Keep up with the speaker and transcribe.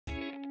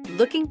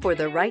Looking for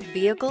the right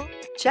vehicle?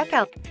 Check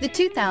out the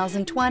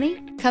 2020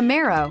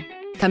 Camaro.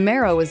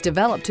 Camaro is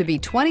developed to be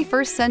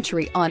 21st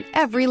century on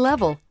every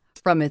level,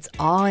 from its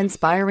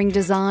awe-inspiring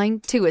design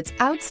to its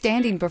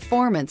outstanding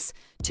performance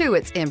to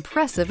its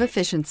impressive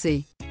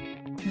efficiency.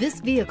 This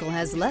vehicle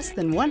has less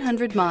than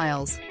 100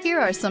 miles. Here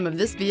are some of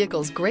this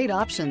vehicle's great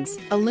options: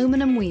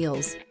 aluminum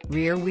wheels,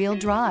 rear-wheel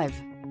drive,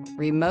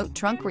 remote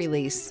trunk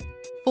release,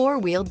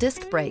 four-wheel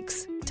disc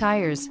brakes,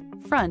 tires,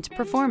 front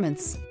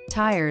performance,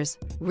 tires,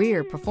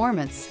 rear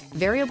performance,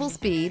 variable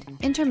speed,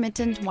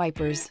 intermittent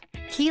wipers,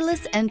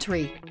 keyless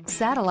entry,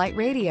 satellite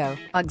radio,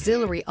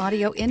 auxiliary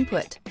audio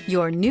input.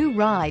 Your new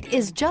ride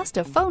is just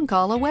a phone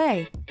call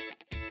away.